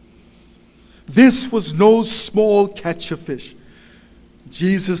 This was no small catch of fish.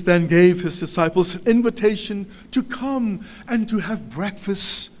 Jesus then gave his disciples an invitation to come and to have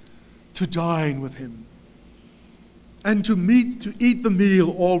breakfast, to dine with him, and to eat the meal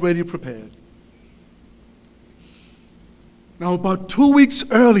already prepared. Now, about 2 weeks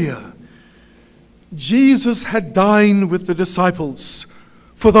earlier, Jesus had dined with the disciples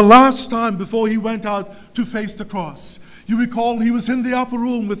for the last time before he went out to face the cross. You recall he was in the upper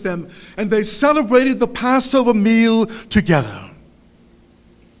room with them, and they celebrated the Passover meal together.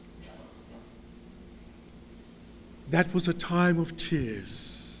 That was a time of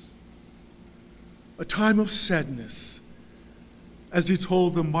tears, a time of sadness, as he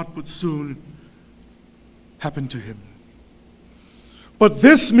told them what would soon happen to him. But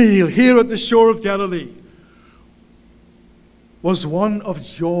this meal here at the shore of Galilee was one of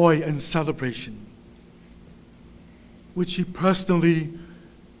joy and celebration, which he personally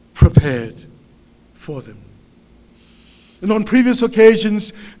prepared for them. And on previous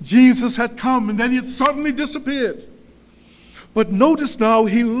occasions, Jesus had come and then he had suddenly disappeared. But notice now,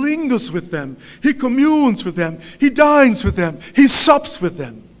 he lingers with them, he communes with them, he dines with them, he sups with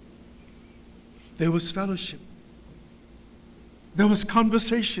them. There was fellowship. There was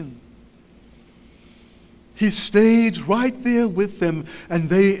conversation. He stayed right there with them, and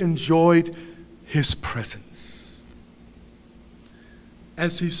they enjoyed his presence.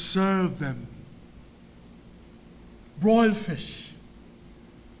 As he served them broiled fish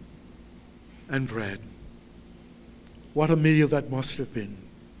and bread. What a meal that must have been.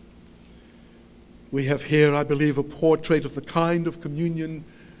 We have here, I believe, a portrait of the kind of communion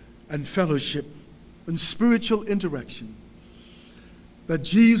and fellowship and spiritual interaction that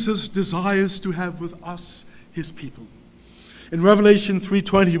Jesus desires to have with us, his people. In Revelation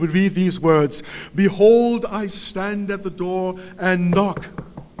 3:20, we read these words, "Behold, I stand at the door and knock.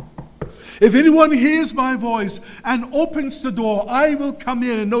 If anyone hears my voice and opens the door, I will come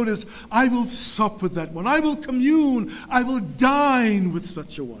in." And notice, I will sup with that one. I will commune. I will dine with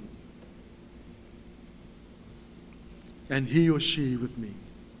such a one. And he or she with me.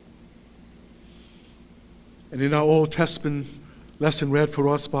 And in our Old Testament lesson read for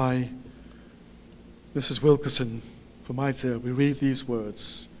us by Mrs. Wilkerson from Isaiah, we read these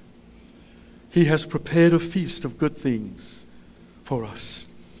words. He has prepared a feast of good things for us.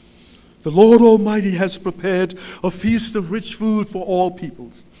 The Lord Almighty has prepared a feast of rich food for all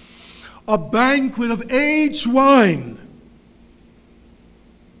peoples, a banquet of aged wine,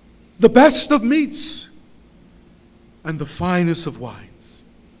 the best of meats, and the finest of wines.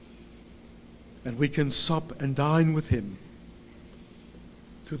 And we can sup and dine with him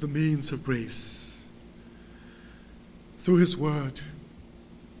through the means of grace, through his word,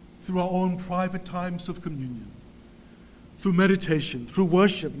 through our own private times of communion, through meditation, through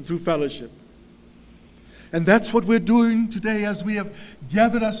worship, and through fellowship. And that's what we're doing today as we have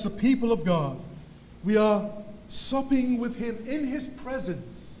gathered as the people of God. We are supping with him in his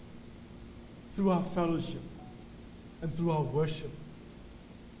presence through our fellowship and through our worship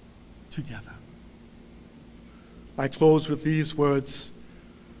together. I close with these words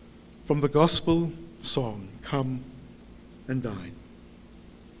from the gospel song, Come and Dine.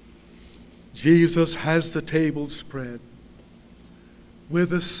 Jesus has the table spread where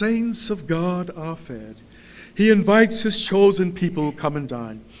the saints of God are fed. He invites his chosen people, come and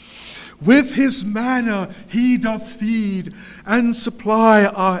dine. With his manna he doth feed and supply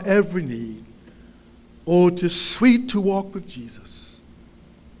our every need. Oh, 'tis sweet to walk with Jesus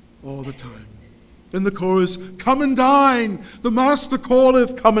all the time. Then the chorus, come and dine. The Master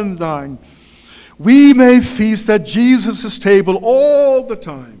calleth, come and dine. We may feast at Jesus' table all the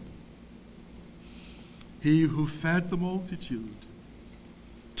time. He who fed the multitude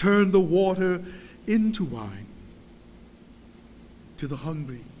turned the water into wine. To the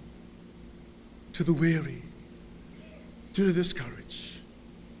hungry, to the weary, to the discouraged,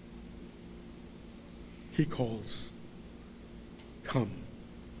 he calls, come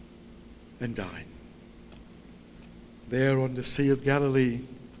and dine. There on the Sea of Galilee,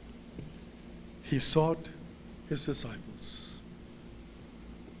 he sought his disciples.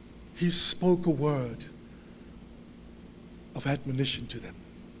 He spoke a word of admonition to them.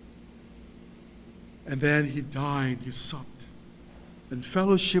 And then he dined, he supped, and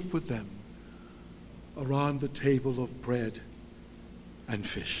fellowship with them around the table of bread and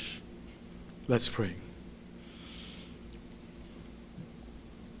fish. Let's pray.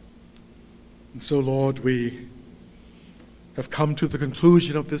 And so, Lord, we have come to the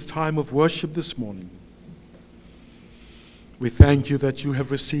conclusion of this time of worship this morning. We thank you that you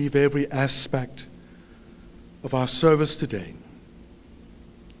have received every aspect of our service today.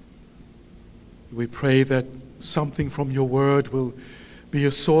 We pray that something from your word will be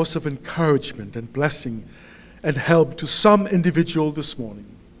a source of encouragement and blessing and help to some individual this morning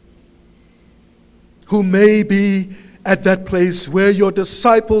who may be at that place where your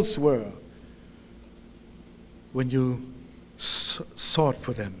disciples were when you sought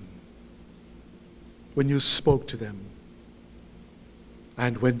for them, when you spoke to them,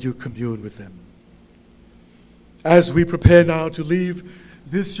 and when you communed with them. As we prepare now to leave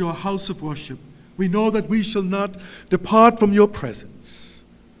this your house of worship, we know that we shall not depart from your presence,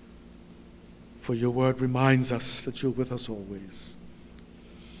 for your word reminds us that you're with us always.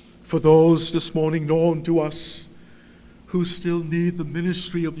 For those this morning known to us who still need the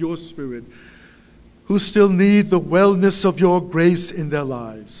ministry of your Spirit, who still need the wellness of your grace in their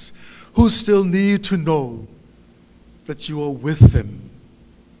lives, who still need to know that you are with them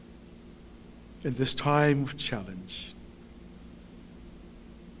in this time of challenge,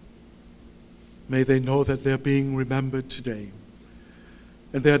 may they know that they're being remembered today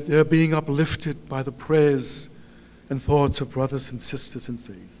and that they're being uplifted by the prayers and thoughts of brothers and sisters in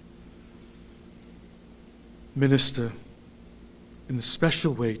faith. Minister in a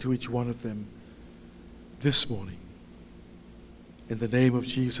special way to each one of them this morning. In the name of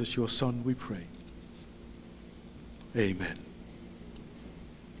Jesus, your Son, we pray. Amen.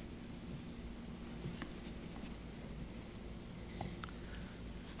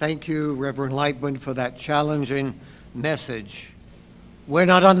 Thank you, Reverend Lightman, for that challenging message. We're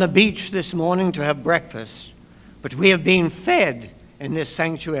not on the beach this morning to have breakfast, but we have been fed in this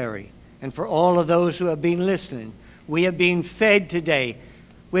sanctuary. And for all of those who have been listening, we have been fed today.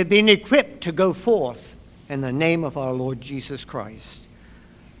 We've been equipped to go forth in the name of our Lord Jesus Christ.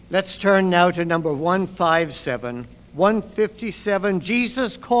 Let's turn now to number 157. 157,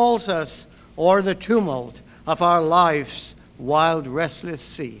 Jesus calls us o'er the tumult of our life's wild, restless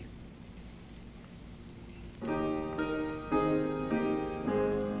sea.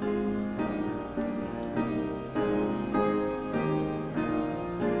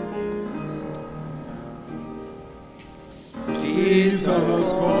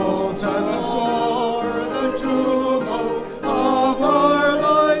 Jesus calls us o'er the tumult of our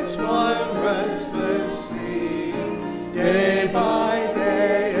life's wild, restless sea. Day by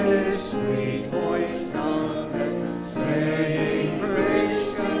day his sweet voice sounded, saying,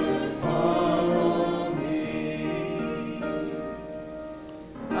 Christian, follow me.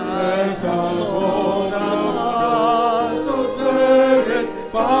 As of old apostles heard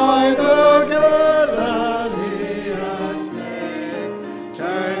it by the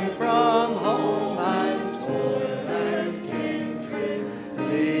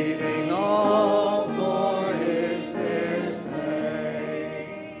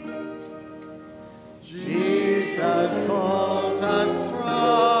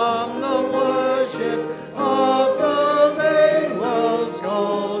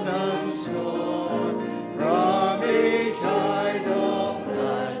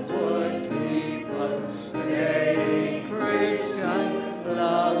would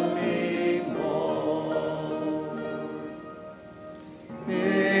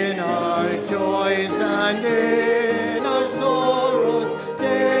joys and in our sorrows,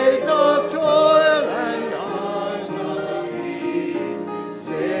 days of toil and hours of ease.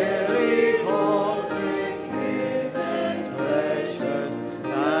 Silly comfort is and precious,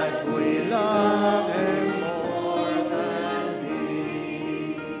 that we love him more than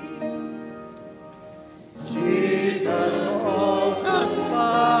these. Jesus calls us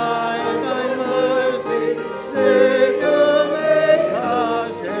by thy mercy, Savior, make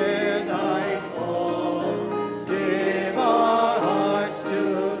us hear thy call. Give our hearts to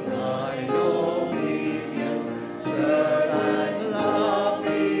thine obedience, serve and love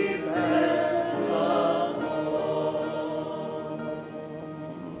thee best of all.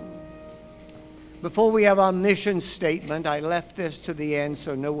 Before we have our mission statement, I left this to the end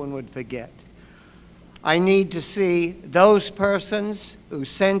so no one would forget. I need to see those persons who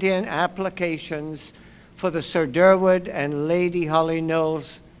sent in applications for the Sir Durwood and Lady Holly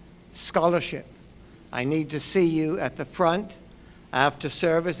Knowles Scholarship. I need to see you at the front after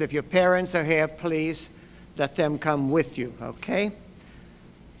service. If your parents are here, please let them come with you, okay?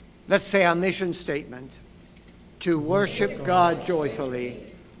 Let's say our mission statement. To worship God joyfully,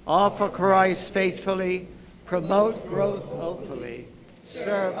 offer Christ faithfully, promote growth hopefully,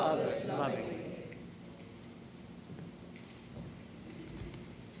 serve others lovingly.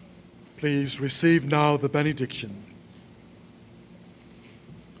 Please receive now the benediction.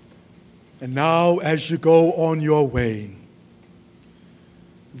 And now, as you go on your way,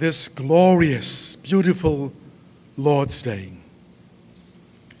 this glorious, beautiful Lord's Day,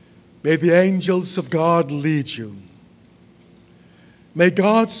 may the angels of God lead you. May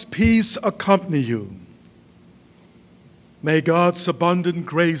God's peace accompany you. May God's abundant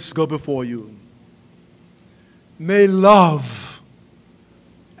grace go before you. May love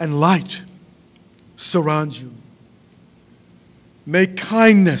and light surround you. May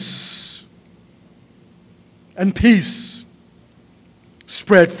kindness and peace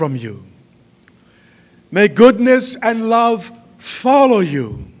spread from you. May goodness and love follow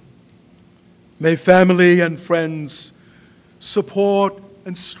you. May family and friends support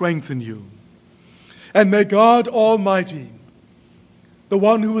and strengthen you. And may God Almighty, the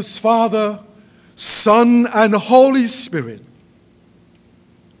one who is Father, Son, and Holy Spirit,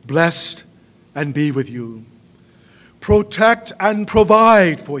 blessed and be with you, protect and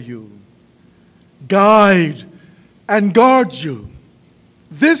provide for you, guide and guard you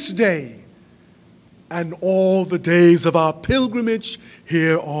this day and all the days of our pilgrimage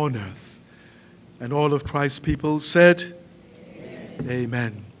here on earth. And all of Christ's people said,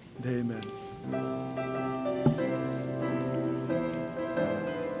 Amen. Amen. Amen.